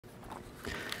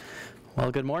Well,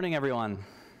 good morning, everyone.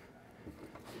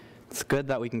 It's good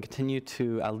that we can continue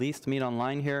to at least meet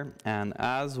online here. And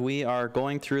as we are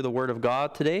going through the Word of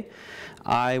God today,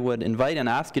 I would invite and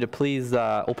ask you to please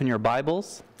open your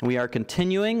Bibles. We are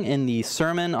continuing in the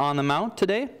Sermon on the Mount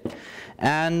today.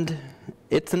 And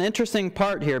it's an interesting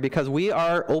part here because we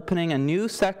are opening a new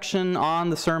section on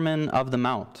the Sermon of the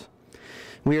Mount.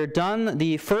 We are done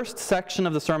the first section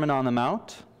of the Sermon on the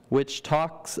Mount, which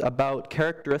talks about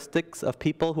characteristics of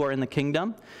people who are in the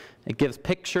kingdom. It gives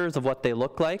pictures of what they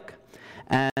look like.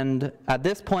 And at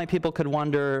this point, people could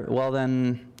wonder, well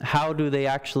then, how do they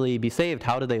actually be saved?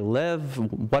 How do they live?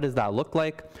 What does that look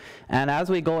like? And as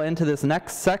we go into this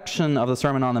next section of the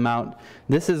Sermon on the Mount,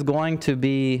 this is going to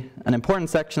be an important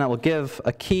section that will give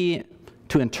a key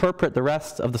to interpret the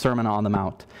rest of the Sermon on the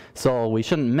Mount. So we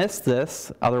shouldn't miss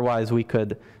this, otherwise we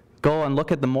could go and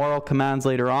look at the moral commands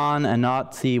later on and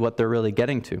not see what they're really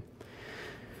getting to.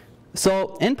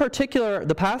 So in particular,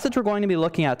 the passage we're going to be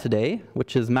looking at today,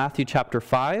 which is Matthew chapter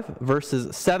 5,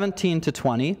 verses 17 to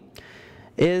 20,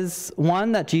 is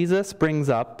one that Jesus brings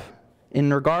up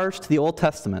in regards to the Old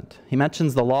Testament. He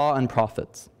mentions the law and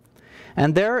prophets.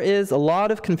 And there is a lot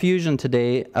of confusion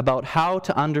today about how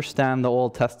to understand the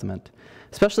Old Testament,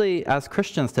 especially as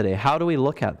Christians today. How do we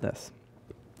look at this?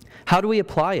 How do we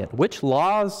apply it? Which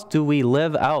laws do we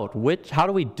live out? How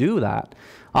do we do that?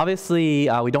 Obviously,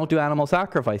 we don't do animal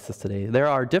sacrifices today. There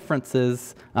are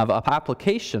differences of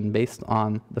application based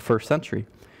on the first century.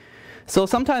 So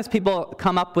sometimes people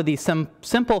come up with these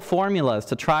simple formulas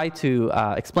to try to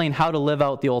explain how to live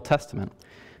out the Old Testament.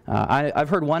 I've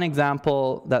heard one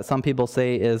example that some people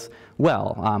say is,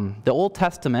 the Old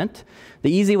Testament,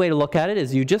 the easy way to look at it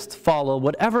is you just follow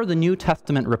whatever the New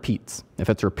Testament repeats. If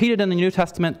it's repeated in the New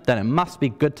Testament, then it must be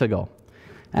good to go.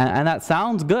 And that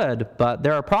sounds good, but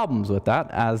there are problems with that,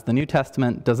 as the New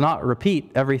Testament does not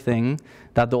repeat everything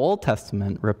that the Old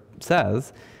Testament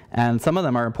says, and some of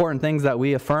them are important things that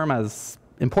we affirm as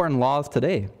important laws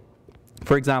today.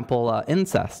 For example,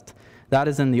 incest. That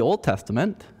is in the Old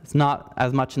Testament. It's not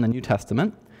as much in the New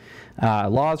Testament.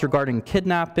 Laws regarding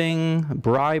kidnapping,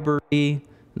 bribery,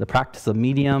 the practice of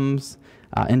mediums,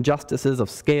 injustices of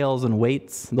scales and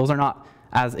weights. Those are not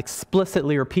as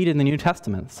explicitly repeated in the New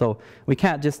Testament. So we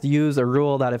can't just use a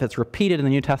rule that if it's repeated in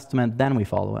the New Testament, then we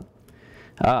follow it.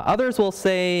 Others will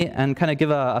say, and kind of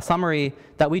give a summary,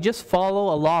 that we just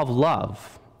follow a law of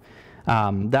love.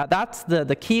 That's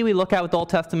the key we look at with the Old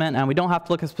Testament, and we don't have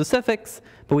to look at specifics,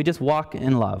 but we just walk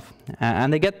in love.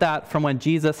 And they get that from when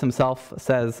Jesus himself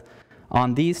says,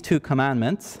 on these two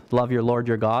commandments, love your Lord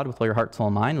your God with all your heart, soul,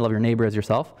 and mind, love your neighbor as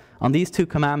yourself, on these two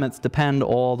commandments depend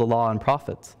all the law and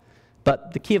prophets.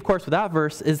 But the key, of course, with that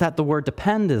verse is that the word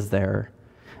depend is there.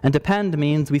 And depend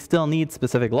means we still need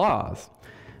specific laws.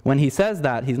 When he says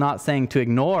that, he's not saying to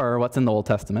ignore what's in the Old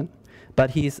Testament,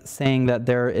 but he's saying that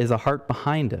there is a heart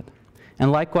behind it.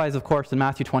 And likewise, of course, in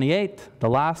Matthew 28, the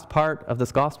last part of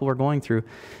this gospel we're going through,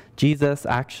 Jesus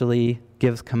actually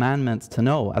gives commandments to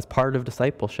know as part of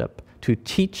discipleship, to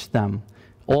teach them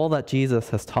all that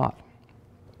Jesus has taught.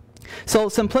 So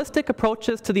simplistic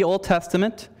approaches to the Old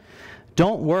Testament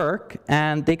don't work,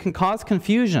 and they can cause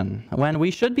confusion when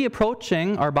we should be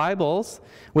approaching our Bibles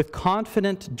with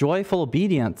confident, joyful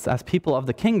obedience as people of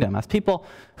the kingdom, as people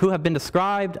who have been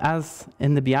described as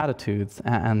in the Beatitudes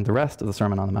and the rest of the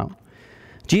Sermon on the Mount.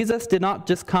 Jesus did not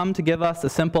just come to give us a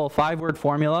simple 5-word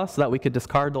formula so that we could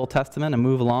discard the Old Testament and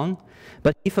move along,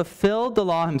 but he fulfilled the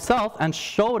law himself and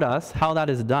showed us how that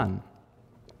is done.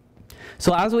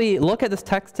 So as we look at this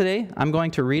text today, I'm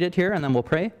going to read it here and then we'll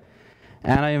pray.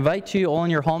 And I invite you all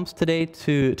in your homes today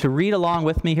to read along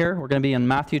with me here. We're going to be in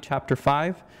Matthew chapter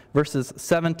 5, verses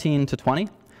 17 to 20.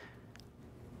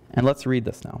 And let's read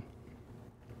this now.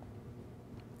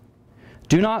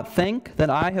 Do not think that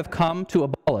I have come to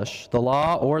abolish the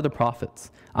law or the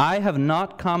prophets. I have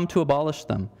not come to abolish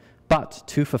them, but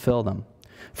to fulfill them.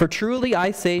 For truly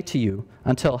I say to you,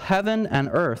 until heaven and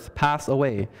earth pass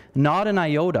away, not an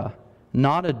iota,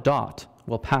 not a dot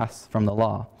will pass from the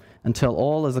law, until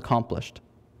all is accomplished.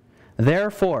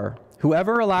 Therefore,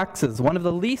 whoever relaxes one of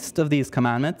the least of these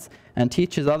commandments and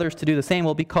teaches others to do the same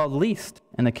will be called least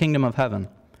in the kingdom of heaven.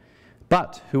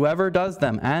 But whoever does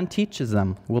them and teaches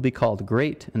them will be called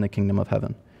great in the kingdom of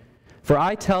heaven. For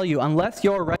I tell you, unless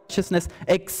your righteousness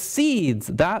exceeds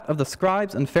that of the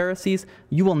scribes and Pharisees,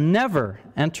 you will never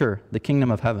enter the kingdom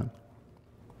of heaven.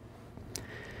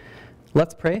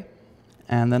 Let's pray,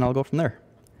 and then I'll go from there.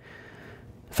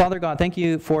 Father God, thank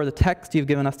you for the text you've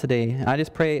given us today. I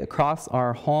just pray across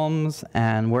our homes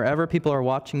and wherever people are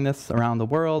watching this around the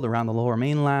world, around the Lower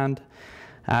Mainland,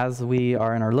 as we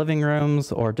are in our living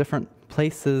rooms or different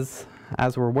places,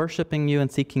 as we're worshiping you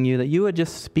and seeking you, that you would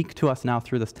just speak to us now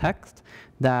through this text,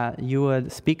 that you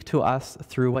would speak to us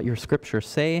through what your scriptures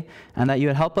say, and that you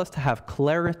would help us to have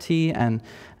clarity and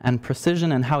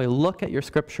precision in how we look at your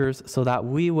scriptures, so that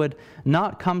we would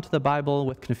not come to the Bible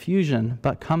with confusion,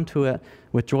 but come to it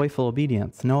with joyful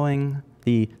obedience, knowing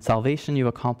the salvation you've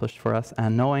accomplished for us,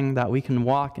 and knowing that we can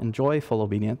walk in joyful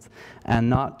obedience and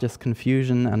not just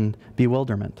confusion and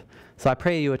bewilderment. So I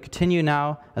pray you would continue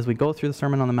now as we go through the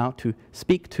Sermon on the Mount to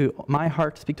speak to my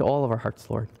heart, speak to all of our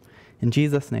hearts, Lord. In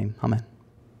Jesus' name, amen.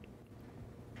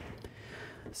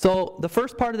 So the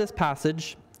first part of this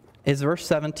passage is verse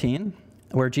 17,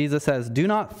 where Jesus says, "Do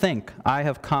not think I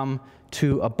have come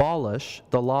to abolish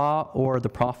the law or the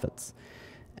prophets."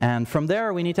 And from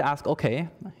there, we need to ask, okay,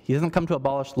 he doesn't come to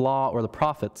abolish the law or the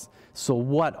prophets, so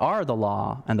what are the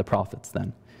law and the prophets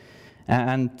then?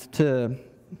 And to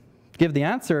give the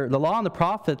answer, the law and the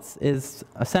prophets is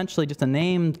essentially just a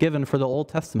name given for the Old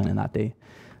Testament in that day.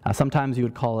 Sometimes you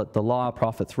would call it the law,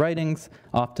 prophets, writings.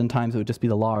 Oftentimes it would just be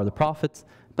the law or the prophets.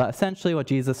 But essentially what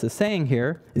Jesus is saying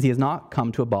here is he has not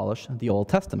come to abolish the Old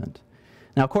Testament.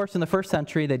 Now, of course, in the first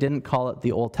century, they didn't call it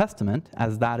the Old Testament,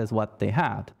 as that is what they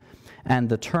had. And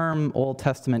the term Old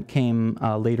Testament came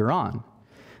later on.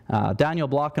 Daniel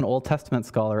Block, an Old Testament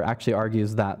scholar, actually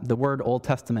argues that the word Old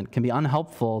Testament can be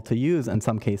unhelpful to use in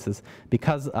some cases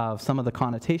because of some of the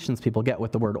connotations people get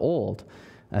with the word old.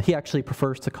 He actually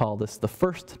prefers to call this the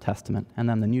First Testament and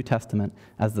then the New Testament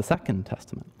as the Second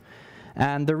Testament.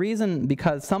 And the reason,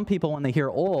 because some people, when they hear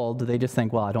old, they just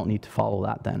think, well, I don't need to follow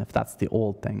that then, if that's the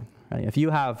old thing. Right? If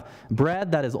you have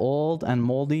bread that is old and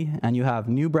moldy, and you have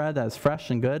new bread that is fresh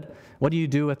and good, what do you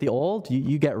do with the old?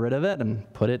 You get rid of it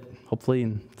and put it, hopefully,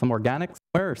 in some organic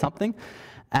somewhere or something,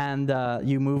 and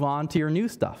you move on to your new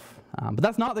stuff. But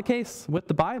that's not the case with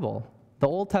the Bible. The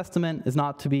Old Testament is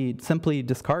not to be simply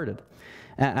discarded.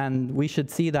 And we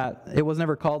should see that it was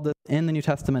never called this in the New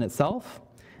Testament itself,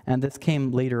 and this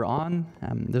came later on.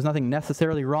 There's nothing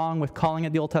necessarily wrong with calling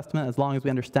it the Old Testament as long as we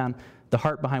understand the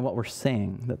heart behind what we're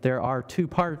saying, that there are two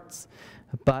parts,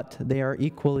 but they are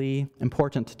equally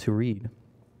important to read.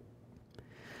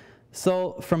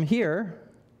 So from here,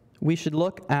 we should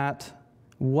look at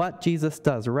what Jesus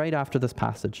does right after this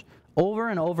passage. Over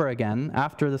and over again,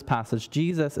 after this passage,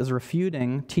 Jesus is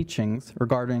refuting teachings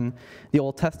regarding the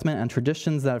Old Testament and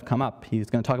traditions that have come up. He's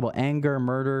going to talk about anger,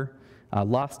 murder,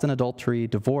 lust and adultery,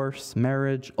 divorce,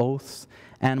 marriage, oaths.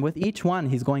 And with each one,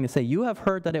 he's going to say, you have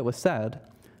heard that it was said,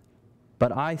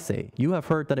 but I say. You have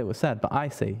heard that it was said, but I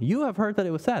say. You have heard that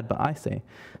it was said, but I say.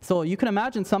 So you can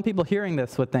imagine some people hearing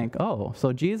this would think, oh,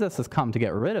 so Jesus has come to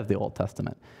get rid of the Old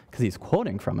Testament because he's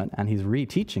quoting from it and he's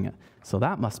reteaching it. So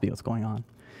that must be what's going on.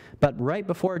 But right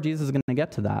before Jesus is going to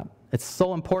get to that, it's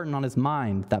so important on his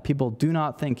mind that people do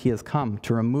not think he has come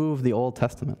to remove the Old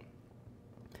Testament.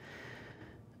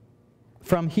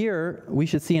 From here, we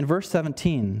should see in verse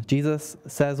 17, Jesus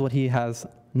says what he has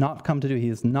not come to do. He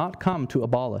has not come to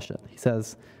abolish it. He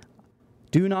says,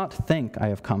 do not think I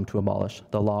have come to abolish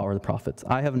the law or the prophets.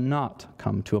 I have not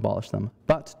come to abolish them,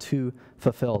 but to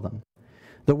fulfill them.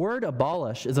 The word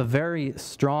abolish is a very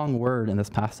strong word in this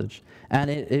passage, and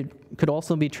it could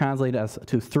also be translated as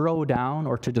to throw down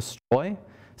or to destroy.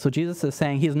 So Jesus is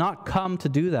saying he has not come to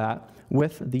do that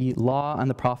with the law and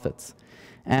the prophets.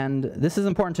 And this is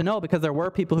important to know because there were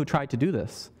people who tried to do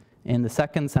this. In the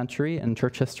 2nd century in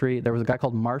church history, there was a guy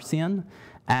called Marcion,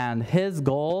 and his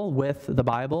goal with the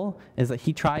Bible is that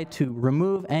he tried to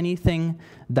remove anything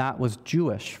that was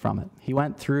Jewish from it. He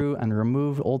went through and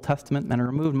removed Old Testament and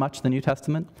removed much of the New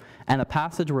Testament, and the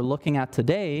passage we're looking at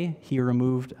today, he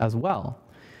removed as well.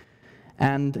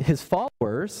 And his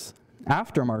followers,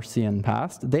 after Marcion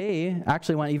passed, they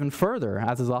actually went even further,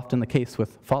 as is often the case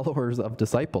with followers of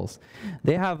disciples.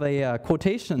 They have a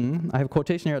quotation, I have a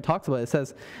quotation here that talks about it. It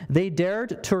says, they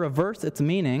dared to reverse its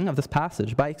meaning of this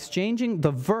passage by exchanging the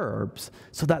verbs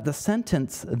so that the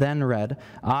sentence then read,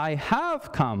 I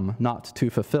have come not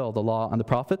to fulfill the law and the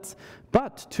prophets,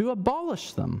 but to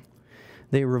abolish them.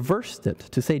 They reversed it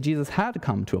to say Jesus had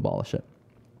come to abolish it.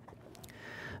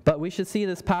 But we should see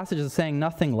this passage as saying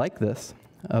nothing like this.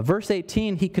 Verse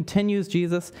 18, he continues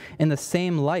Jesus in the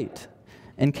same light.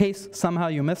 In case somehow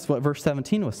you missed what verse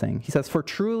 17 was saying, he says, for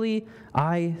truly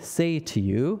I say to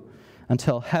you,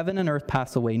 until heaven and earth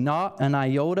pass away, not an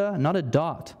iota, not a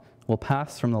dot will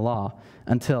pass from the law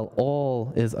until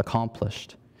all is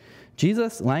accomplished.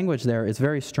 Jesus' language there is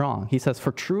very strong. He says,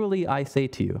 for truly I say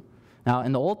to you. Now,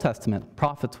 in the Old Testament,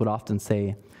 prophets would often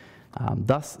say,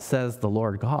 thus says the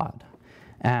Lord God.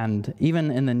 And even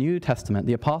in the New Testament,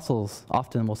 the apostles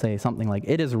often will say something like,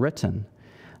 it is written.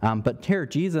 But here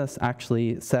Jesus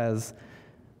actually says,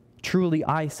 Truly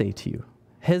I say to you.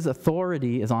 His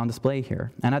authority is on display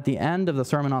here. And at the end of the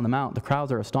Sermon on the Mount, the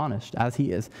crowds are astonished as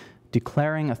he is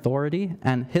declaring authority,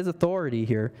 and his authority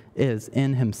here is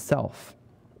in himself.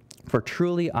 For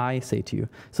truly I say to you.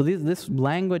 So this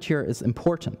language here is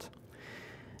important.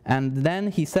 And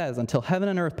then he says, until heaven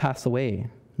and earth pass away,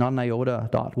 not an iota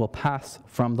dot will pass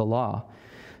from the law.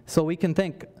 So we can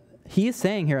think, he is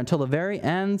saying here, until the very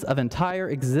ends of entire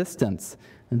existence,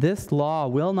 this law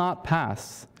will not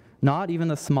pass, not even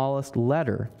the smallest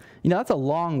letter. You know, that's a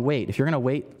long wait. If you're going to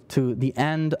wait to the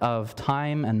end of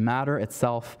time and matter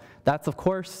itself, that's, of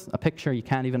course, a picture you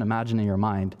can't even imagine in your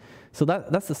mind. So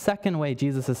that's the second way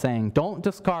Jesus is saying, don't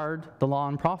discard the law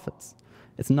and prophets.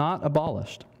 It's not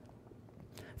abolished.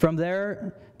 From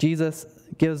there, Jesus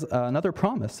gives another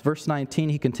promise. Verse 19,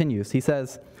 he continues. He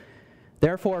says,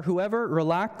 therefore, whoever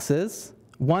relaxes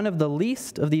one of the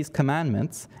least of these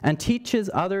commandments and teaches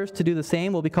others to do the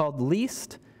same will be called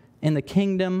least in the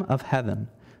kingdom of heaven.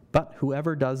 But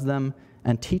whoever does them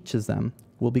and teaches them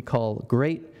will be called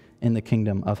great in the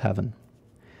kingdom of heaven.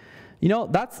 You know,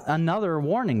 that's another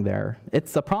warning there.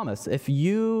 It's a promise. If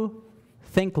you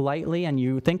think lightly and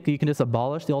you think you can just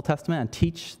abolish the Old Testament and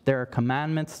teach their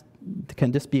commandments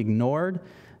can just be ignored,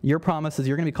 your promise is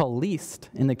you're going to be called least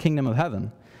in the kingdom of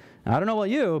heaven. Now, I don't know about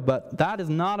you, but that is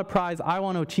not a prize I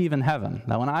want to achieve in heaven.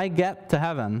 That when I get to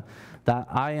heaven, that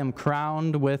I am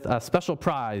crowned with a special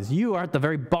prize. You are at the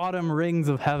very bottom rings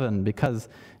of heaven because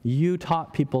you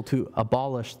taught people to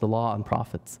abolish the law and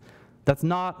prophets. That's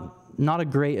not a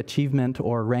great achievement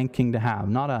or ranking to have,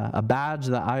 not a badge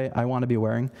that I want to be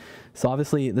wearing. So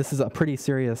obviously, this is a pretty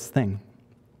serious thing.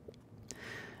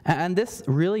 And this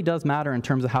really does matter in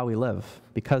terms of how we live,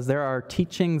 because there are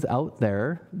teachings out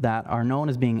there that are known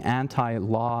as being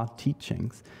anti-law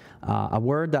teachings. A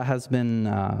word that has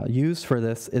been used for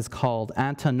this is called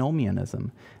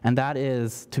antinomianism, and that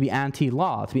is to be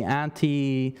anti-law, to be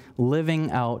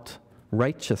anti-living out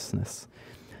righteousness.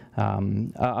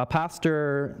 A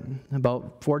pastor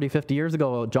about 40, 50 years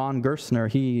ago, John Gerstner,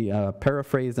 he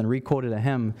paraphrased and requoted a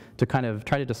hymn to kind of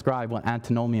try to describe what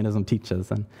antinomianism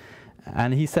teaches.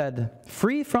 And he said,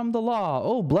 free from the law,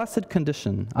 oh blessed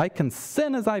condition, I can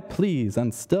sin as I please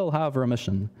and still have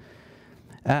remission.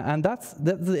 And that's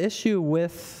the issue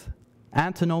with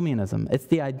antinomianism. It's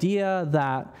the idea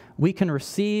that we can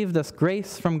receive this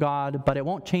grace from God, but it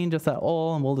won't change us at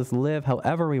all, and we'll just live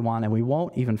however we want, and we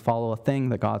won't even follow a thing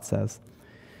that God says.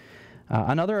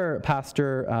 Another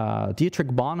pastor, Dietrich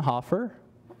Bonhoeffer,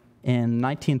 in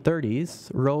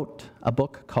 1930s, wrote a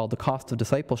book called The Cost of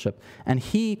Discipleship, and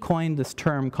he coined this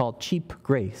term called cheap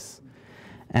grace.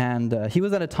 And he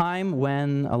was at a time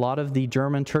when a lot of the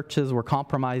German churches were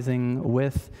compromising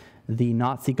with the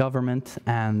Nazi government,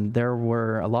 and there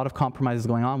were a lot of compromises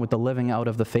going on with the living out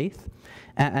of the faith.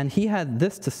 And he had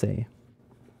this to say: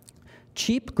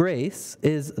 cheap grace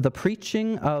is the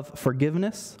preaching of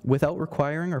forgiveness without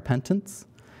requiring repentance,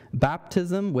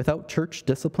 baptism without church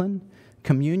discipline,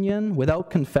 communion without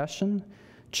confession.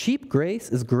 Cheap grace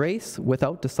is grace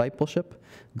without discipleship,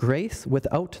 grace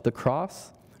without the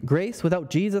cross, grace without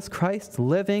Jesus Christ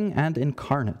living and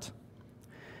incarnate.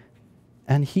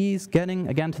 And he's getting,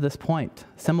 again, to this point,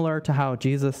 similar to how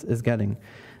Jesus is getting,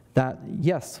 that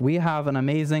yes, we have an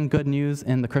amazing good news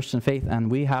in the Christian faith,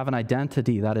 and we have an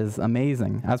identity that is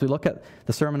amazing. As we look at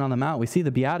the Sermon on the Mount, we see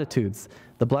the Beatitudes.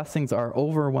 The blessings are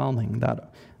overwhelming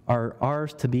that are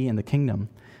ours to be in the kingdom.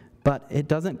 But it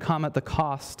doesn't come at the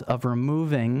cost of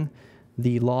removing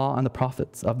the law and the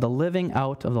prophets, of the living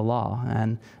out of the law.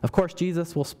 And of course,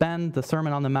 Jesus will spend the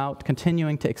Sermon on the Mount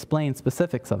continuing to explain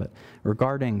specifics of it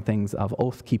regarding things of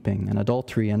oath-keeping and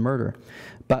adultery and murder.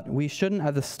 But we shouldn't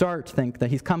at the start think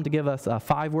that he's come to give us a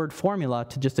 5-word formula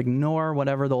to just ignore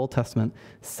whatever the Old Testament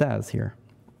says here.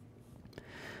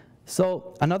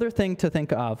 So another thing to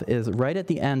think of is right at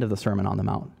the end of the Sermon on the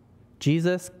Mount,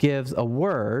 Jesus gives a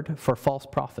word for false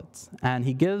prophets, and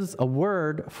he gives a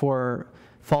word for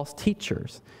false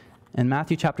teachers. In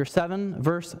Matthew chapter 7,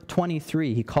 verse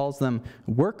 23, he calls them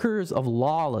workers of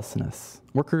lawlessness.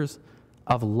 Workers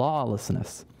of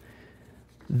lawlessness.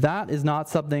 That is not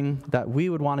something that we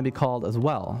would want to be called as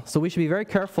well. So we should be very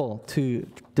careful to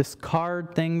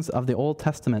discard things of the Old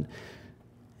Testament.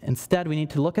 Instead, we need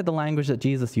to look at the language that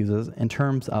Jesus uses in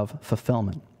terms of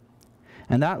fulfillment.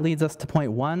 And that leads us to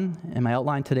point 1 in my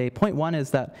outline today. Point 1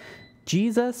 is that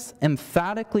Jesus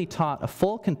emphatically taught a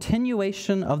full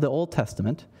continuation of the Old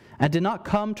Testament and did not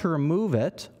come to remove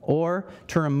it or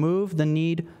to remove the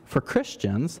need for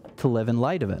Christians to live in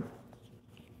light of it.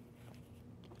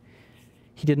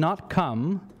 He did not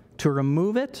come to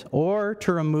remove it or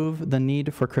to remove the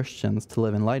need for Christians to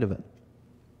live in light of it.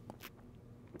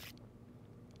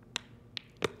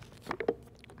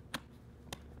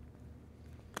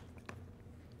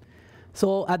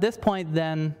 So at this point,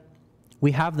 then,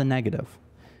 we have the negative,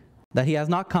 that he has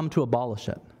not come to abolish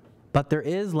it. But there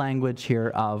is language here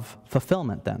of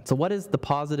fulfillment then. So what is the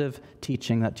positive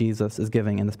teaching that Jesus is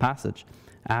giving in this passage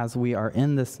as we are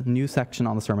in this new section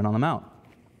on the Sermon on the Mount?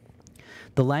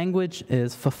 The language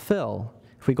is fulfill.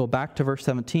 If we go back to verse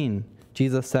 17,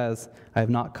 Jesus says, I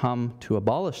have not come to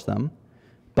abolish them,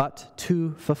 but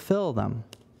to fulfill them.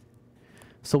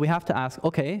 So we have to ask,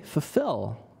 okay,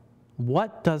 fulfill.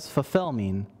 What does fulfill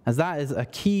mean? As that is a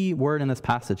key word in this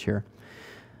passage here.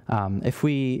 If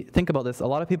we think about this, a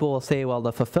lot of people will say, well,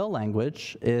 the fulfill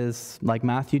language is like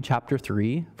Matthew chapter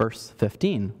 3, verse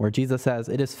 15, where Jesus says,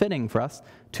 it is fitting for us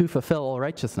to fulfill all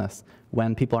righteousness.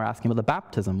 When people are asking about the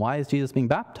baptism, why is Jesus being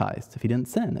baptized if he didn't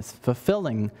sin? It's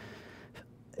fulfilling.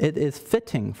 It is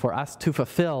fitting for us to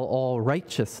fulfill all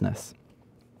righteousness.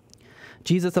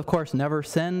 Jesus, of course, never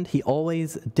sinned. He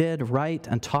always did right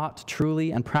and taught truly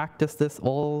and practiced this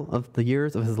all of the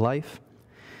years of his life.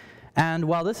 And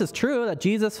while this is true, that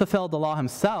Jesus fulfilled the law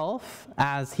himself,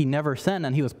 as he never sinned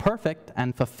and he was perfect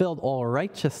and fulfilled all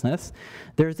righteousness,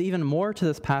 there's even more to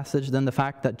this passage than the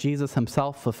fact that Jesus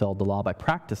himself fulfilled the law by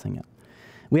practicing it.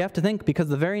 We have to think, because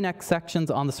the very next sections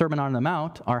on the Sermon on the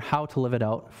Mount are how to live it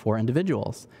out for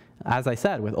individuals. As I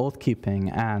said, with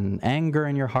oath-keeping and anger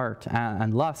in your heart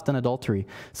and lust and adultery.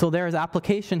 So there is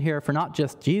application here for not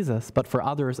just Jesus, but for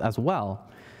others as well.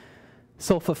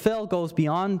 So fulfill goes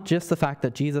beyond just the fact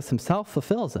that Jesus himself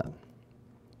fulfills it.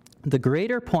 The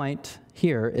greater point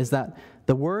here is that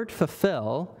the word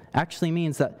fulfill actually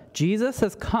means that Jesus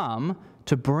has come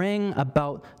to bring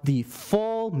about the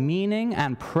full meaning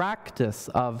and practice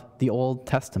of the Old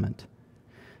Testament.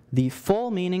 The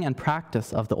full meaning and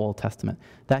practice of the Old Testament.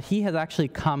 That he has actually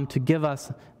come to give us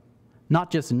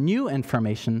not just new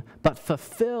information, but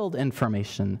fulfilled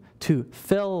information to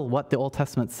fill what the Old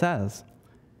Testament says.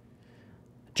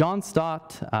 John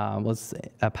Stott was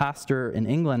a pastor in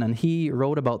England, and he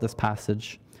wrote about this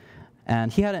passage. And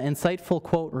he had an insightful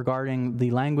quote regarding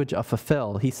the language of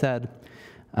fulfill. He said,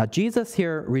 Jesus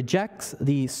here rejects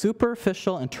the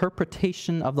superficial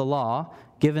interpretation of the law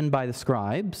given by the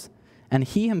scribes, and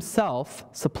he himself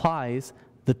supplies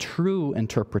the true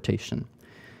interpretation.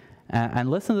 And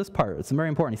listen to this part. It's very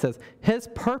important. He says, his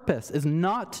purpose is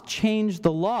not to change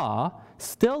the law,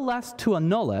 still less to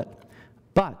annul it,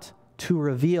 but to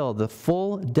reveal the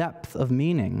full depth of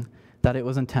meaning that it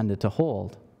was intended to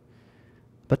hold.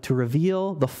 But to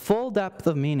reveal the full depth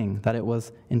of meaning that it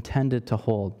was intended to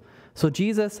hold. So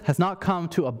Jesus has not come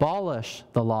to abolish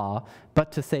the law,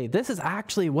 but to say, this is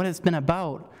actually what it's been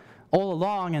about all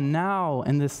along, and now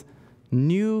in this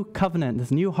new covenant, this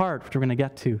new heart, which we're going to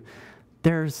get to,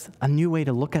 there's a new way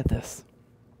to look at this.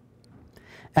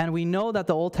 And we know that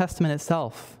the Old Testament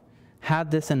itself had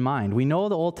this in mind. We know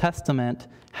the Old Testament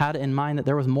had in mind that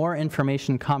there was more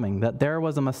information coming, that there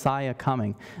was a Messiah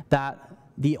coming, that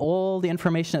the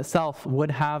information itself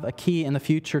would have a key in the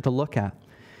future to look at.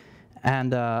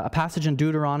 And a passage in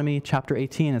Deuteronomy chapter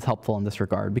 18 is helpful in this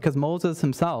regard, because Moses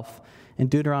himself in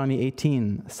Deuteronomy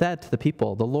 18 said to the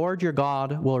people, the Lord your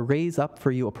God will raise up for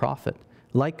you a prophet,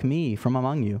 like me from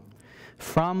among you,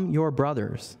 from your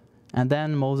brothers. And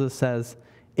then Moses says,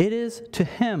 it is to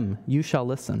him you shall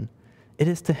listen. It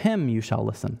is to him you shall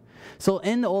listen. So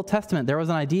in the Old Testament, there was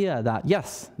an idea that,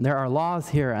 yes, there are laws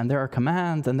here, and there are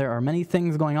commands, and there are many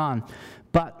things going on.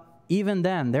 But even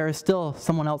then, there is still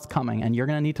someone else coming, and you're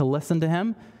going to need to listen to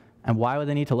him. And why would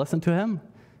they need to listen to him?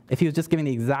 If he was just giving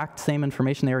the exact same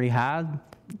information they already had,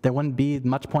 there wouldn't be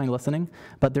much point in listening.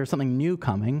 But there's something new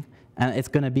coming, and it's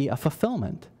going to be a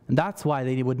fulfillment. And that's why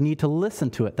they would need to listen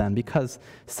to it then, because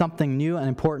something new and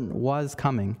important was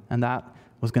coming, and that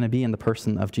was going to be in the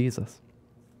person of Jesus.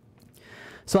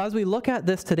 So as we look at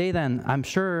this today then, I'm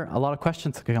sure a lot of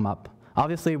questions could come up.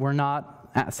 Obviously, we're not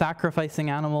sacrificing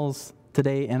animals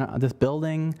today in this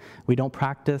building. We don't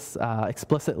practice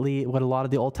explicitly what a lot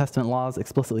of the Old Testament laws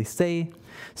explicitly say.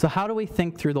 So how do we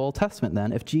think through the Old Testament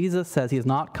then, if Jesus says he has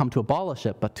not come to abolish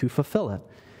it, but to fulfill it?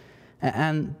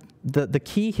 And the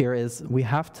key here is we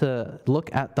have to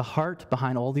look at the heart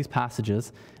behind all these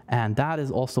passages, and that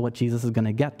is also what Jesus is going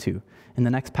to get to in the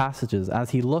next passages. As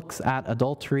he looks at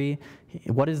adultery,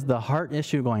 what is the heart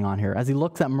issue going on here? As he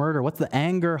looks at murder, what's the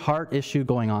anger heart issue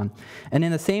going on? And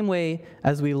in the same way,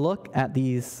 as we look at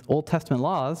these Old Testament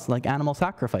laws, like animal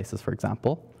sacrifices, for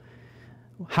example,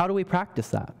 how do we practice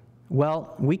that?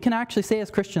 Well, we can actually say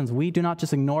as Christians, we do not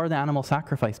just ignore the animal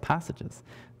sacrifice passages.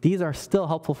 These are still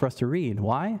helpful for us to read.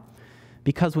 Why?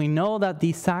 because we know that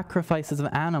these sacrifices of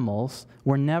animals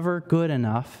were never good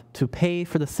enough to pay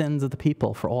for the sins of the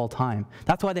people for all time.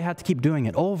 That's why they had to keep doing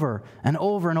it over and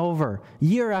over and over,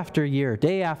 year after year,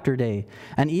 day after day.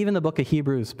 And even the book of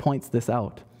Hebrews points this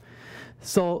out.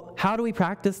 So how do we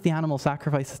practice the animal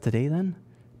sacrifices today then?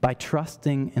 By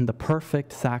trusting in the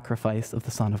perfect sacrifice of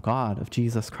the Son of God, of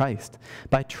Jesus Christ.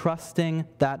 By trusting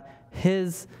that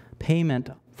his payment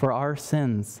for our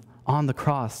sins on the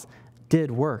cross did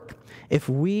work. If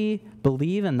we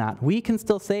believe in that, we can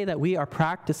still say that we are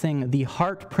practicing the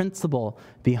heart principle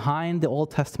behind the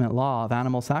Old Testament law of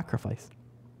animal sacrifice.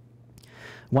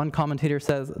 One commentator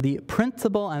says, the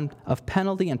principle of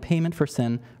penalty and payment for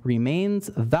sin remains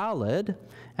valid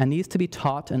and needs to be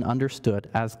taught and understood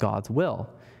as God's will.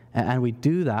 And we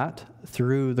do that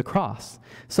through the cross.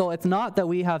 So it's not that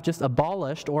we have just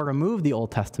abolished or removed the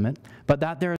Old Testament, but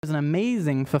that there is an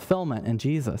amazing fulfillment in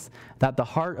Jesus, that the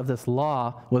heart of this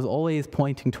law was always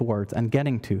pointing towards and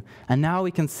getting to. And now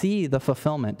we can see the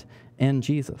fulfillment in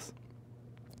Jesus.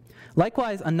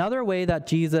 Likewise, another way that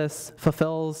Jesus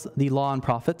fulfills the law and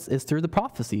prophets is through the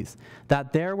prophecies,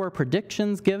 that there were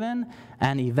predictions given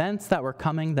and events that were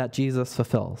coming that Jesus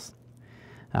fulfills.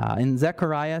 In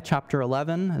Zechariah chapter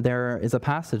 11, there is a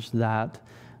passage that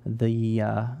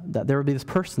there would be this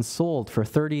person sold for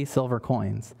 30 silver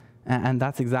coins. And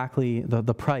that's exactly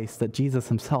the price that Jesus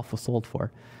himself was sold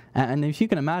for. And if you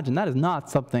can imagine, that is not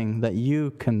something that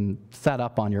you can set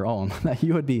up on your own, that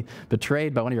you would be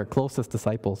betrayed by one of your closest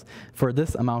disciples for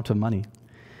this amount of money.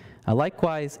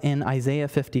 Likewise, in Isaiah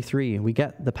 53, we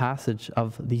get the passage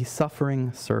of the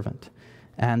suffering servant.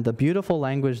 And the beautiful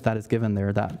language that is given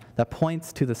there that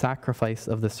points to the sacrifice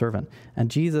of the servant. And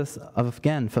Jesus,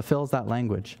 again, fulfills that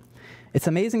language. It's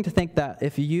amazing to think that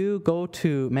if you go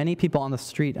to many people on the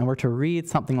street and were to read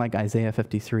something like Isaiah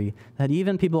 53, that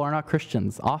even people who are not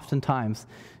Christians oftentimes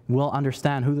will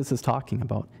understand who this is talking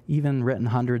about, even written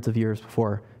hundreds of years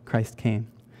before Christ came.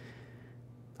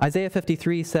 Isaiah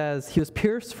 53 says, he was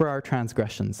pierced for our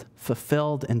transgressions,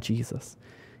 fulfilled in Jesus.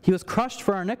 He was crushed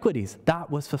for our iniquities. That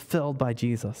was fulfilled by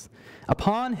Jesus.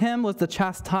 Upon him was the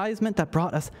chastisement that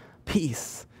brought us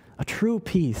peace, a true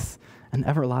peace, an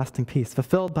everlasting peace,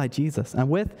 fulfilled by Jesus. And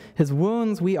with his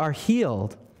wounds we are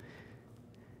healed.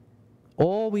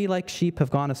 All we like sheep have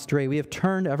gone astray. We have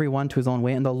turned every one to his own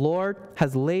way, and the Lord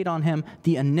has laid on him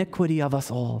the iniquity of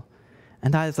us all.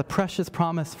 And that is a precious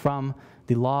promise from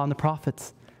the law and the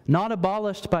prophets, not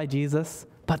abolished by Jesus,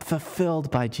 but fulfilled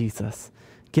by Jesus,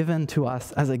 given to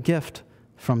us as a gift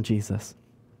from Jesus.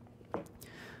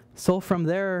 So from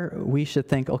there, we should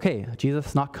think, okay, Jesus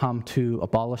has not come to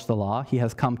abolish the law. He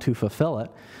has come to fulfill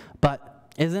it. But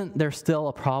isn't there still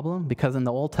a problem? Because in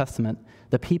the Old Testament,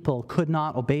 the people could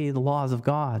not obey the laws of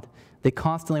God. They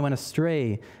constantly went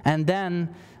astray. And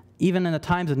then, even in the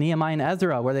times of Nehemiah and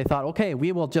Ezra, where they thought, okay,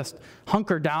 we will just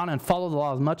hunker down and follow the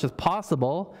law as much as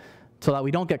possible, so that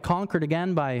we don't get conquered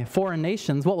again by foreign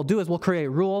nations, what we'll do is we'll create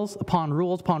rules upon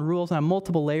rules upon rules and have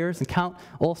multiple layers and count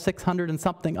all 600 and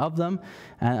something of them.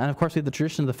 And of course, we have the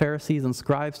tradition of the Pharisees and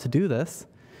scribes to do this.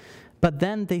 But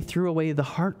then they threw away the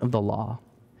heart of the law.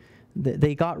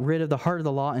 They got rid of the heart of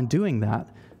the law in doing that.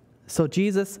 So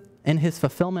Jesus, in his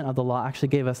fulfillment of the law, actually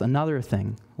gave us another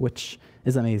thing, which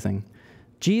is amazing.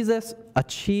 Jesus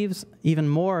achieves even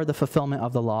more the fulfillment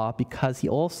of the law because he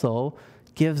also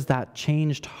gives that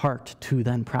changed heart to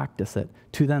then practice it,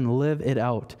 to then live it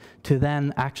out, to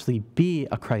then actually be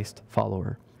a Christ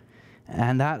follower.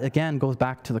 And that, again, goes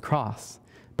back to the cross.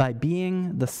 By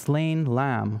being the slain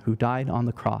lamb who died on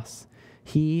the cross,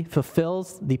 he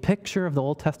fulfills the picture of the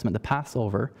Old Testament, the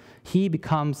Passover. He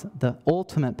becomes the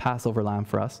ultimate Passover lamb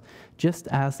for us, just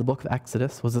as the book of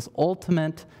Exodus was this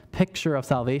ultimate picture of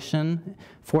salvation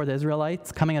for the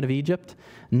Israelites coming out of Egypt.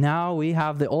 Now we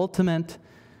have the ultimate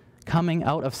coming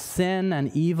out of sin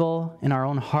and evil in our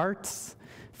own hearts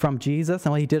from Jesus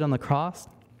and what he did on the cross.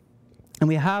 And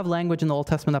we have language in the Old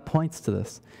Testament that points to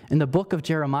this. In the book of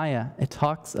Jeremiah, it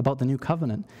talks about the new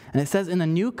covenant. And it says in the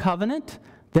new covenant,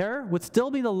 there would still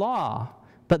be the law,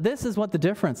 but this is what the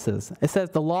difference is. It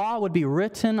says the law would be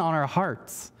written on our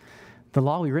hearts. The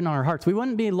law would be written on our hearts. We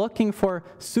wouldn't be looking for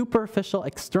superficial,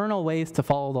 external ways to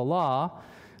follow the law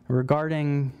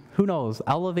regarding, who knows,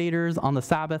 elevators on the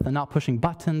Sabbath and not pushing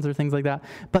buttons or things like that.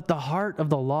 But the heart of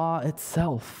the law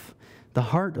itself. The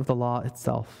heart of the law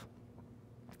itself.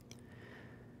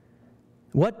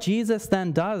 What Jesus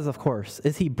then does, of course,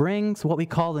 is he brings what we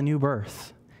call the new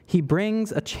birth. He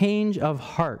brings a change of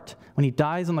heart when he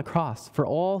dies on the cross for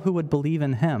all who would believe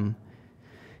in him.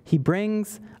 He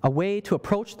brings a way to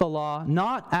approach the law,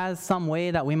 not as some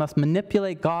way that we must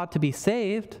manipulate God to be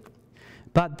saved,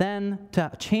 but then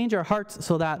to change our hearts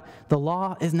so that the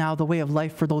law is now the way of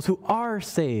life for those who are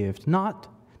saved, not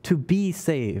to be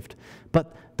saved,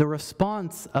 but the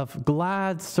response of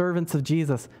glad servants of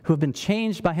Jesus who have been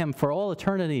changed by him for all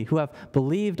eternity, who have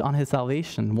believed on his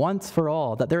salvation once for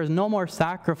all, that there is no more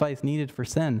sacrifice needed for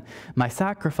sin. My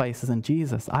sacrifice is in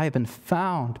Jesus. I have been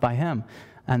found by him,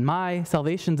 and my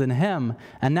salvation's in him,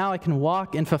 and now I can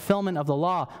walk in fulfillment of the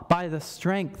law by the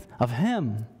strength of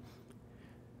him.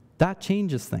 That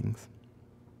changes things.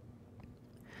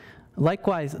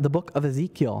 Likewise, the book of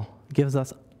Ezekiel gives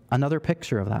us another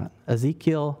picture of that.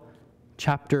 Ezekiel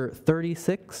chapter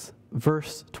 36,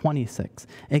 verse 26.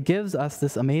 It gives us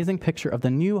this amazing picture of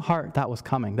the new heart that was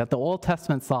coming, that the Old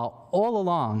Testament saw all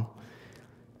along.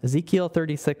 Ezekiel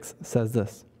 36 says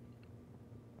this: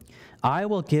 I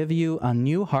will give you a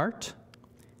new heart,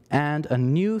 and a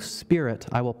new spirit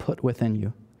I will put within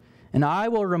you. And I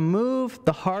will remove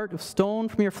the heart of stone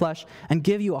from your flesh and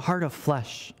give you a heart of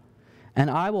flesh. And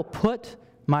I will put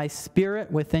my spirit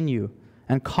within you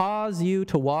and cause you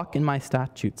to walk in my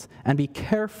statutes and be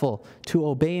careful to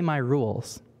obey my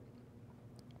rules.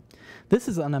 This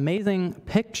is an amazing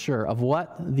picture of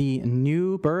what the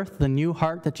new birth, the new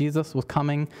heart that Jesus was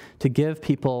coming to give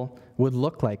people would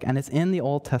look like. And it's in the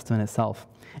Old Testament itself.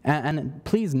 And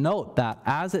please note that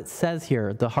as it says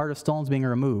here, the heart of stone is being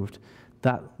removed,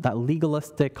 that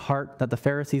legalistic heart that the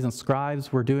Pharisees and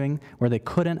scribes were doing, where they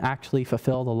couldn't actually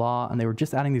fulfill the law and they were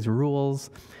just adding these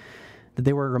rules, that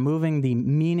they were removing the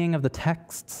meaning of the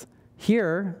texts.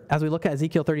 Here, as we look at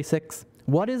Ezekiel 36,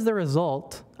 what is the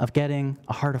result of getting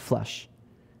a heart of flesh?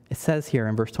 It says here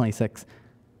in verse 26,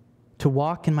 to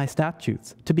walk in my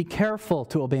statutes, to be careful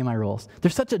to obey my rules.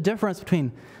 There's such a difference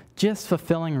between just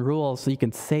fulfilling rules so you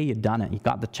can say you've done it, you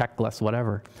got the checklist,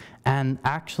 whatever, and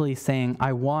actually saying,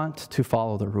 I want to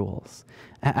follow the rules.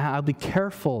 And I'll be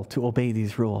careful to obey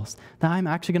these rules. That I'm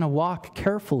actually going to walk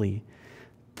carefully.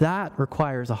 That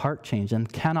requires a heart change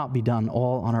and cannot be done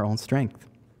all on our own strength.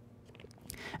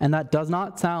 And that does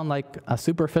not sound like a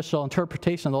superficial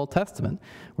interpretation of the Old Testament,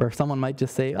 where someone might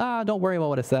just say, don't worry about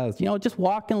what it says. Just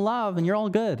walk in love and you're all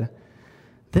good.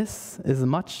 This is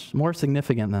much more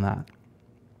significant than that.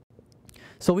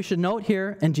 So we should note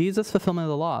here in Jesus' fulfillment of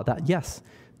the law that, yes,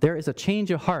 there is a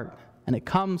change of heart, and it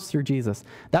comes through Jesus.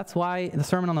 That's why the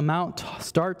Sermon on the Mount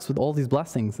starts with all these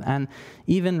blessings. And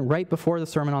even right before the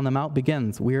Sermon on the Mount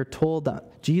begins, we are told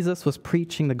that Jesus was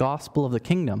preaching the gospel of the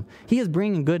kingdom. He is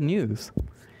bringing good news.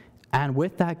 And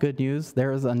with that good news,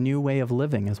 there is a new way of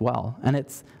living as well. And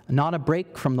it's not a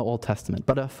break from the Old Testament,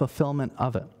 but a fulfillment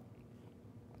of it.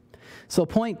 So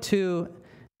point 2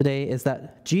 today is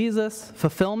that Jesus'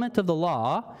 fulfillment of the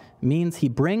law means he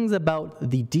brings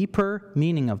about the deeper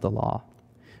meaning of the law,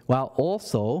 while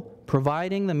also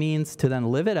providing the means to then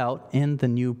live it out in the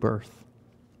new birth.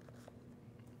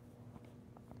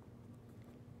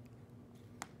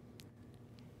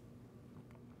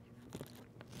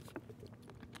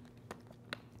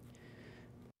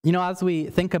 As we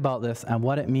think about this and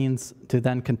what it means to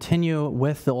then continue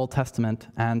with the Old Testament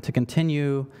and to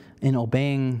continue in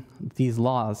obeying these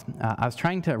laws, I was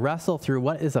trying to wrestle through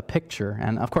what is a picture.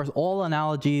 And of course, all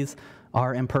analogies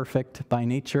are imperfect by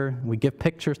nature. We give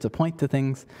pictures to point to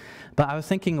things. But I was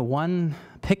thinking one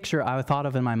picture I thought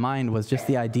of in my mind was just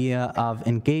the idea of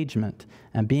engagement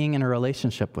and being in a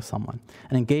relationship with someone.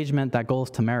 An engagement that goes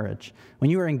to marriage. When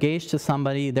you are engaged to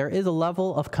somebody, there is a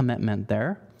level of commitment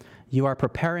there. You are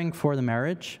preparing for the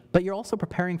marriage, but you're also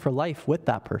preparing for life with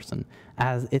that person,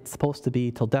 as it's supposed to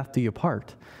be till death do you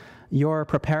part. You're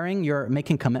preparing, you're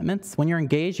making commitments. When you're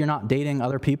engaged, you're not dating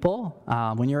other people.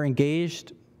 When you're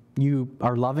engaged, you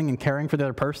are loving and caring for the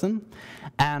other person.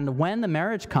 And when the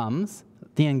marriage comes,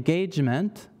 the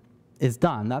engagement is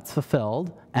done, that's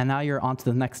fulfilled, and now you're on to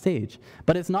the next stage.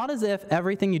 But it's not as if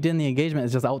everything you did in the engagement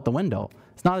is just out the window.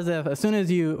 It's not as if as soon as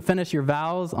you finish your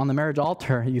vows on the marriage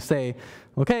altar, you say,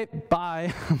 okay,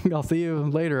 bye, I'll see you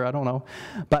later, I don't know.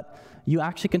 But you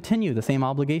actually continue the same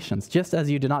obligations. Just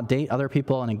as you do not date other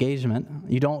people in engagement,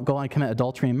 you don't go and commit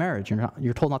adultery in marriage.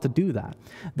 You're told not to do that.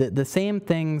 The same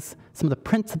things, some of the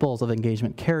principles of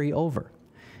engagement carry over.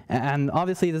 And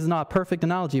obviously this is not a perfect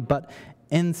analogy, but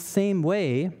in the same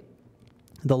way,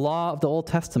 the law of the Old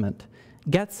Testament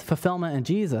gets fulfillment in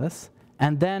Jesus,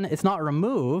 and then it's not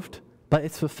removed, but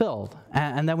it's fulfilled.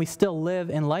 And then we still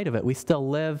live in light of it. We still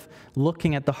live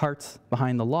looking at the hearts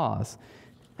behind the laws.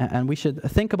 And we should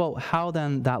think about how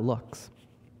then that looks.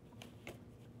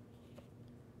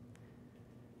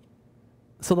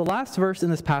 So the last verse in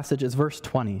this passage is verse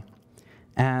 20.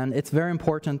 And it's very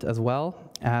important as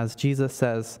well, as Jesus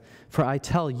says, "For I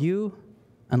tell you,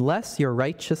 unless your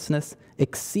righteousness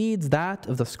exceeds that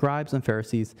of the scribes and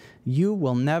Pharisees, you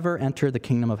will never enter the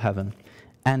kingdom of heaven.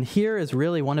 And here is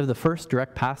really one of the first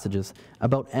direct passages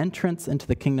about entrance into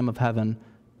the kingdom of heaven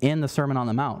in the Sermon on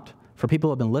the Mount. For people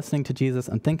who have been listening to Jesus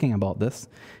and thinking about this,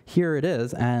 here it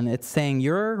is, and it's saying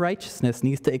your righteousness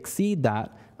needs to exceed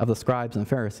that of the scribes and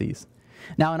Pharisees.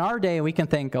 Now, in our day, we can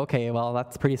think, okay, well,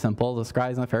 that's pretty simple. The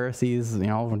scribes and Pharisees,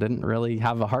 didn't really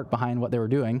have a heart behind what they were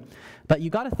doing. But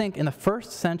you got to think, in the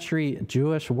first century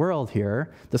Jewish world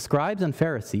here, the scribes and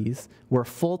Pharisees were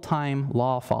full-time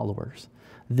law followers.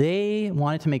 They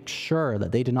wanted to make sure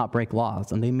that they did not break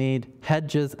laws, and they made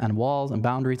hedges and walls and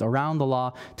boundaries around the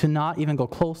law to not even go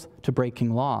close to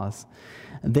breaking laws.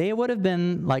 They would have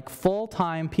been like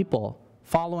full-time people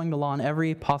following the law in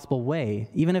every possible way,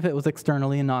 even if it was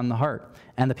externally and not in the heart.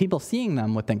 And the people seeing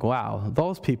them would think, wow,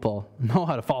 those people know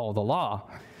how to follow the law.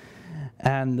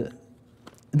 And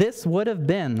this would have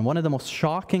been one of the most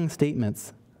shocking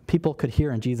statements people could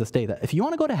hear in Jesus' day, that if you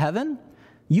want to go to heaven,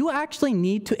 you actually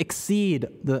need to exceed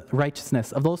the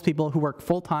righteousness of those people who work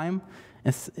full-time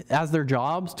as their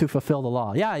jobs to fulfill the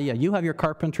law. Yeah, you have your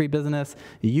carpentry business,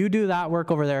 you do that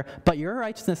work over there, but your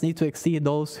righteousness needs to exceed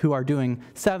those who are doing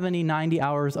 70, 90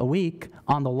 hours a week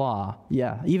on the law.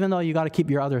 Yeah, even though you got to keep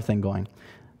your other thing going.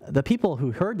 The people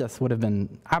who heard this would have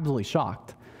been absolutely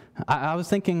shocked. I was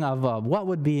thinking of what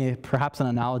would be perhaps an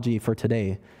analogy for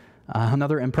today.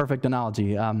 Another imperfect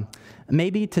analogy.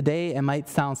 Maybe today it might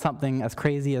sound something as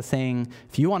crazy as saying,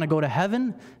 if you want to go to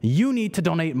heaven, you need to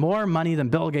donate more money than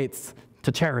Bill Gates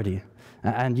to charity.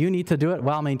 And you need to do it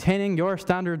while maintaining your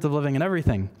standards of living and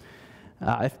everything.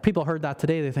 If people heard that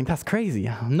today, they think, that's crazy.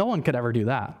 No one could ever do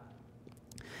that.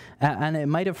 And it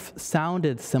might have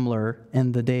sounded similar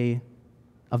in the day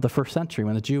of the first century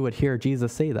when the Jew would hear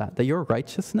Jesus say that your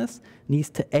righteousness needs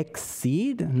to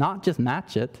exceed, not just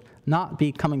match it, not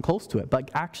be coming close to it,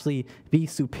 but actually be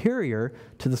superior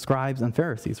to the scribes and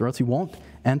Pharisees, or else you won't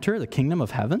enter the kingdom of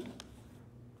heaven.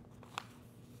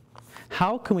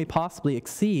 How can we possibly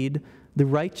exceed the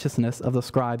righteousness of the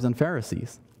scribes and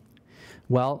Pharisees?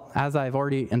 Well, as I've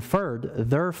already inferred,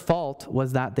 their fault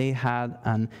was that they had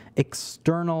an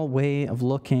external way of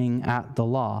looking at the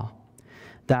law,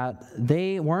 that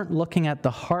they weren't looking at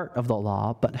the heart of the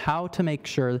law, but how to make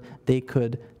sure they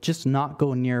could just not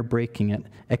go near breaking it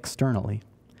externally.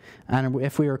 And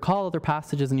if we recall other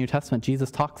passages in the New Testament, Jesus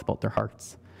talks about their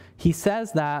hearts. He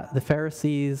says that the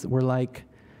Pharisees were like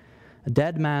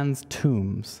dead man's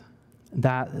tombs,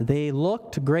 that they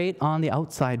looked great on the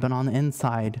outside, but on the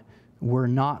inside were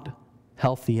not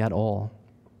healthy at all.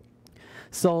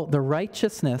 So the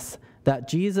righteousness that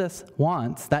Jesus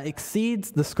wants, that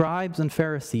exceeds the scribes and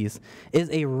Pharisees, is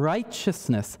a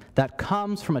righteousness that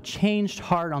comes from a changed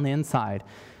heart on the inside,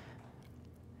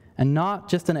 and not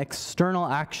just an external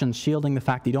action shielding the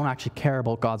fact that you don't actually care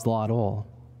about God's law at all.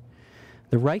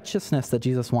 The righteousness that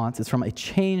Jesus wants is from a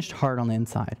changed heart on the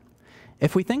inside.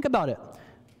 If we think about it,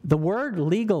 the word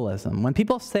legalism, when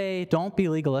people say don't be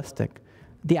legalistic,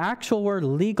 the actual word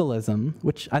legalism,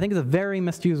 which I think is a very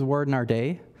misused word in our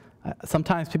day,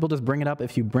 sometimes people just bring it up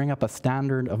if you bring up a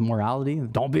standard of morality,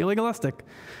 don't be legalistic.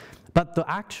 But the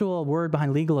actual word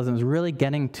behind legalism is really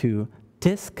getting to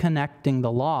disconnecting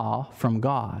the law from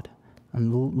God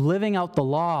and living out the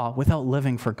law without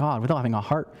living for God, without having a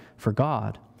heart for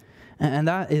God. And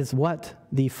that is what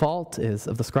the fault is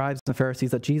of the scribes and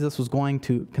Pharisees that Jesus was going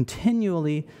to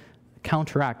continually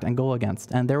counteract and go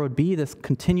against. And there would be this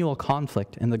continual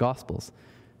conflict in the Gospels.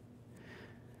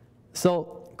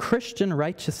 So Christian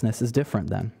righteousness is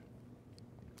different then.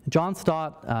 John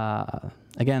Stott,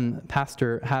 again,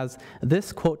 pastor, has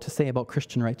this quote to say about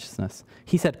Christian righteousness.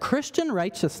 He said, Christian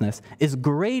righteousness is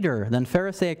greater than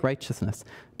Pharisaic righteousness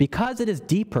because it is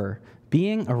deeper,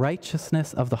 being a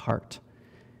righteousness of the heart.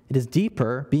 It is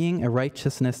deeper, being a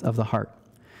righteousness of the heart.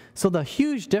 So the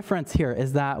huge difference here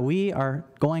is that we are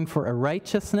going for a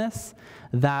righteousness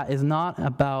that is not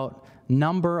about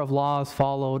number of laws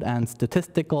followed and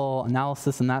statistical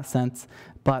analysis in that sense,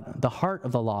 but the heart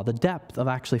of the law, the depth of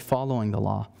actually following the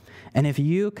law. And if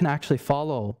you can actually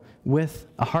follow with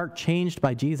a heart changed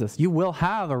by Jesus, you will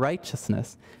have a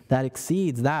righteousness that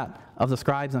exceeds that of the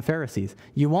scribes and Pharisees.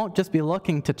 You won't just be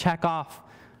looking to check off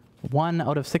 1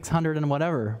 out of 600 and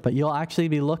whatever, but you'll actually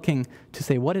be looking to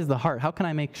say, what is the heart? How can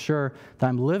I make sure that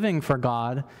I'm living for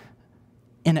God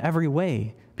in every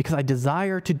way? Because I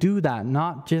desire to do that,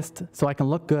 not just so I can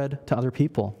look good to other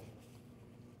people.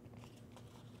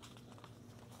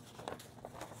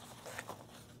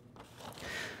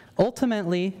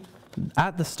 Ultimately,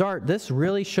 at the start, this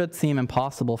really should seem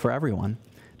impossible for everyone,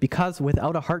 because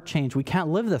without a heart change, we can't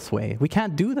live this way. We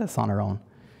can't do this on our own.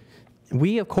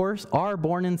 we, of course, are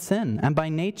born in sin, and by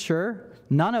nature,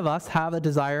 none of us have a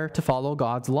desire to follow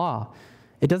God's law.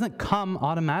 It doesn't come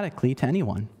automatically to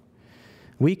anyone.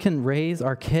 We can raise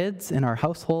our kids in our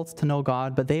households to know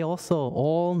God, but they also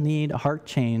all need a heart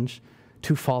change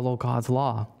to follow God's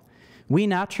law. We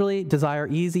naturally desire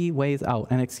easy ways out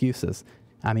and excuses.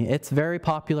 I mean, it's very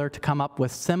popular to come up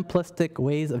with simplistic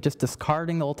ways of just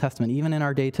discarding the Old Testament, even in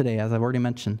our day-to-day, as I've already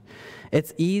mentioned.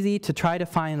 It's easy to try to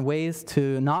find ways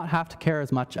to not have to care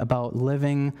as much about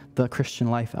living the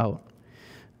Christian life out.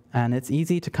 And it's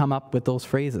easy to come up with those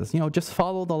phrases. Just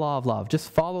follow the law of love. Just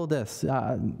follow this.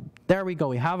 There we go.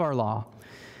 We have our law.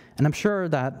 And I'm sure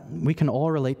that we can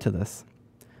all relate to this.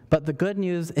 But the good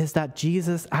news is that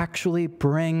Jesus actually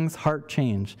brings heart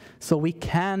change, so we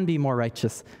can be more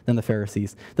righteous than the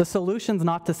Pharisees. The solution's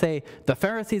not to say, the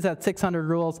Pharisees had 600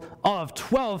 rules, I'll have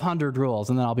 1,200 rules,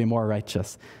 and then I'll be more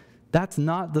righteous. That's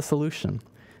not the solution.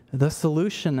 The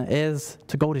solution is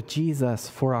to go to Jesus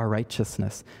for our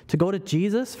righteousness, to go to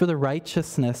Jesus for the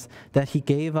righteousness that he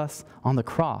gave us on the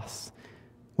cross.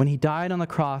 When he died on the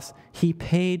cross, he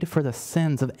paid for the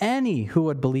sins of any who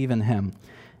would believe in him.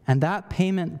 And that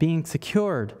payment being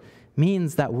secured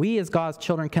means that we as God's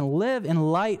children can live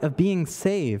in light of being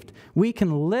saved. We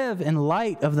can live in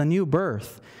light of the new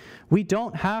birth. We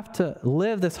don't have to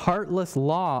live this heartless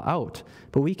law out,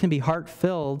 but we can be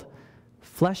heart-filled,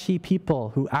 fleshy people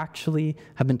who actually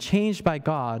have been changed by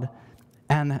God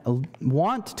and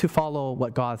want to follow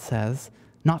what God says,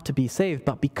 not to be saved,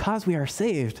 but because we are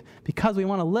saved, because we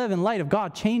want to live in light of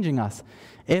God changing us.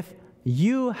 If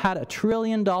you had $1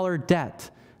 trillion debt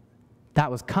that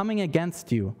was coming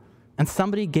against you, and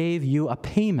somebody gave you a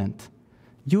payment,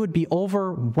 you would be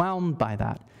overwhelmed by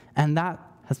that. And that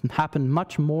has happened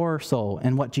much more so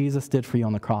in what Jesus did for you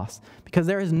on the cross, because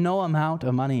there is no amount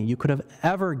of money you could have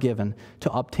ever given to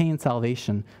obtain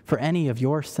salvation for any of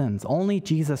your sins. Only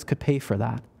Jesus could pay for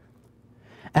that.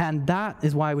 And that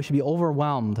is why we should be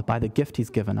overwhelmed by the gift he's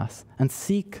given us and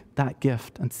seek that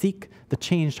gift and seek the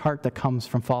changed heart that comes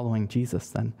from following Jesus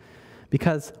then.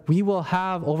 Because we will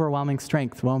have overwhelming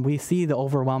strength when we see the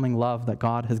overwhelming love that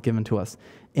God has given to us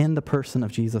in the person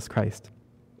of Jesus Christ.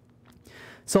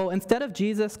 So instead of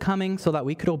Jesus coming so that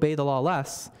we could obey the law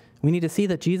less, we need to see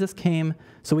that Jesus came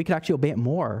so we could actually obey it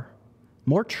more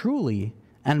truly,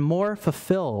 and more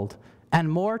fulfilled, and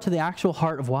more to the actual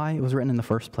heart of why it was written in the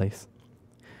first place.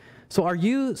 So are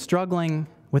you struggling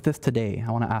with this today?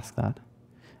 I want to ask that.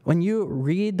 When you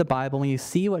read the Bible, when you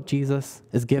see what Jesus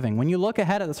is giving, when you look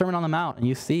ahead at the Sermon on the Mount and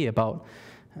you see about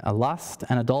lust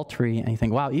and adultery, and you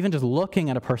think, wow, even just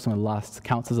looking at a person with lust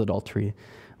counts as adultery.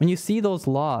 When you see those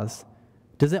laws,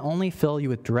 does it only fill you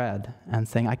with dread and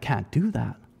saying, I can't do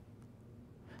that?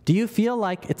 Do you feel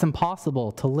like it's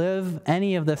impossible to live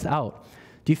any of this out?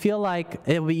 Do you feel like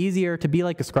it would be easier to be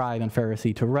like a scribe and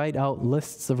Pharisee, to write out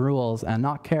lists of rules and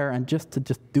not care and just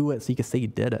do it so you can say you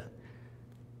did it?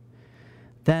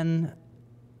 Then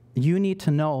you need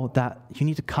to know that you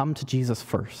need to come to Jesus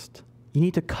first. You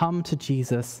need to come to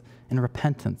Jesus in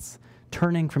repentance,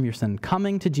 turning from your sin,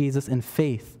 coming to Jesus in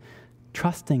faith,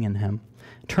 trusting in him.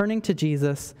 Turning to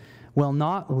Jesus will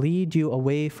not lead you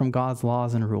away from God's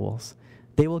laws and rules.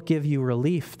 They will give you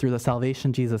relief through the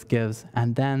salvation Jesus gives,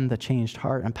 and then the changed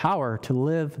heart and power to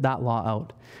live that law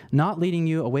out. Not leading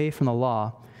you away from the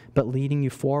law, but leading you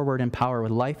forward in power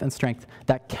with life and strength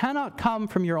that cannot come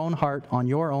from your own heart on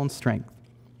your own strength.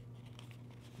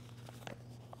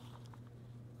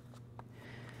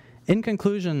 In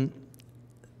conclusion,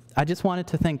 I just wanted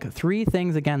to think 3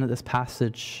 things again that this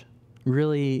passage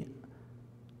really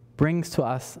brings to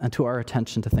us and to our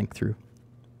attention to think through.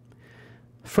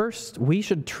 First, we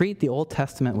should treat the Old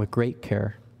Testament with great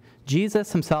care.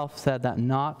 Jesus himself said that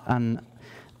not an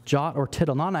jot or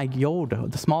tittle, not an iota,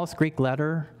 the smallest Greek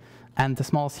letter and the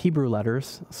smallest Hebrew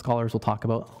letters, scholars will talk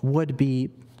about, would be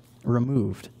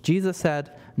removed. Jesus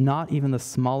said not even the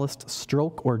smallest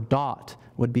stroke or dot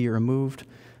would be removed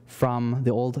from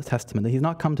the Old Testament. He's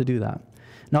not come to do that.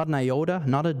 Not an iota,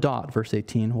 not a dot, verse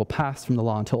 18, will pass from the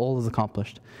law until all is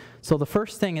accomplished. So the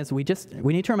first thing is we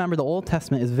need to remember the Old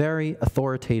Testament is very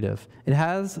authoritative. It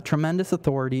has tremendous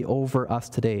authority over us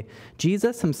today.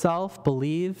 Jesus himself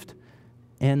believed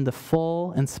in the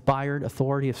full inspired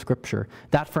authority of Scripture.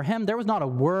 That for him, there was not a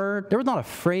word, there was not a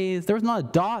phrase, there was not a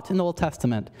dot in the Old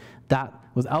Testament that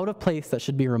was out of place that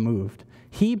should be removed.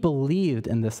 He believed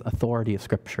in this authority of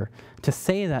Scripture. To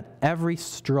say that every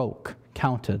stroke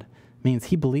counted means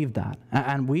he believed that.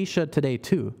 And we should today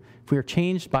too. If we are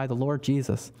changed by the Lord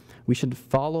Jesus, we should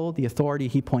follow the authority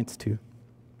he points to.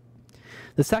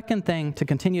 The second thing to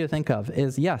continue to think of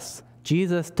is, yes,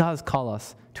 Jesus does call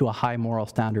us to a high moral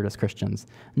standard as Christians,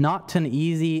 not to an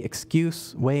easy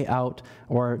excuse way out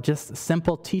or just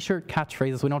simple t-shirt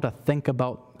catchphrases. We don't have to think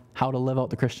about how to live out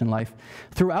the Christian life.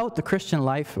 Throughout the Christian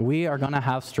life, we are going to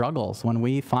have struggles when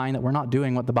we find that we're not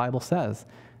doing what the Bible says.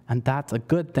 And that's a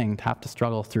good thing to have to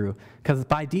struggle through, because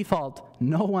by default,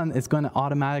 no one is going to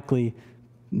automatically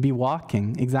be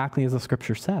walking exactly as the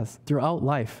Scripture says. Throughout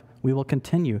life, we will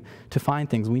continue to find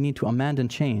things we need to amend and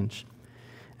change.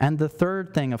 And the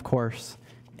third thing, of course,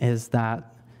 is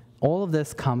that all of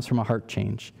this comes from a heart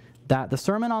change. That the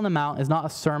Sermon on the Mount is not a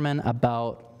sermon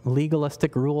about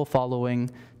legalistic rule following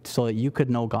so that you could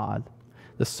know God.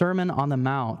 The Sermon on the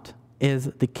Mount is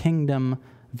the kingdom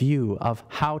view of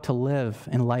how to live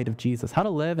in light of Jesus, how to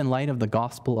live in light of the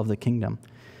gospel of the kingdom.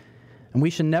 And we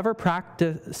should never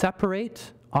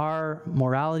separate our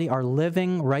morality, our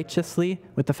living righteously,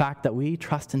 with the fact that we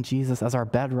trust in Jesus as our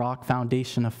bedrock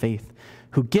foundation of faith,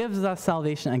 who gives us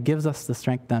salvation and gives us the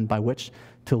strength then by which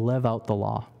to live out the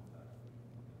law.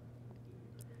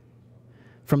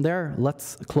 From there,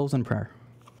 let's close in prayer.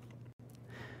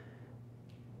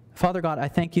 Father God, I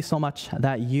thank you so much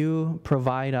that you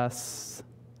provide us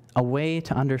a way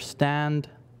to understand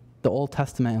the Old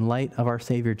Testament in light of our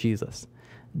Savior Jesus,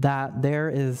 that there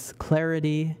is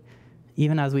clarity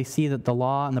even as we see that the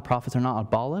law and the prophets are not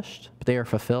abolished, but they are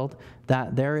fulfilled,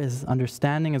 that there is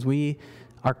understanding as we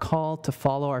are called to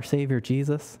follow our Savior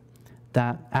Jesus,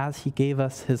 that as he gave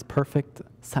us his perfect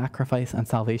sacrifice and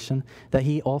salvation, that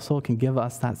he also can give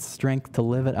us that strength to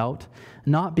live it out,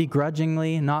 not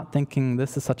begrudgingly, not thinking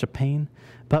this is such a pain,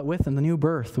 but with a new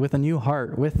birth, with a new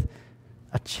heart, with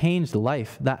a changed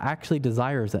life that actually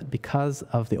desires it because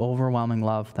of the overwhelming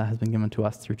love that has been given to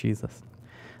us through Jesus.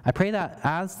 I pray that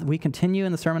as we continue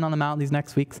in the Sermon on the Mount these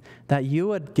next weeks, that you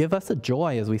would give us a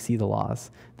joy as we see the laws,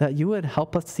 that you would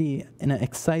help us see in an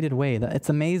excited way that it's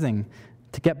amazing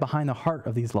to get behind the heart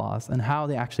of these laws and how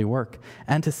they actually work,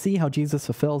 and to see how Jesus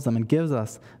fulfills them and gives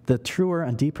us the truer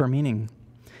and deeper meaning.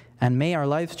 And may our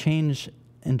lives change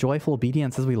in joyful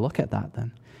obedience as we look at that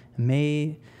then.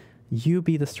 May you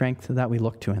be the strength that we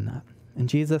look to in that. In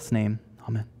Jesus' name,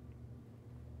 amen.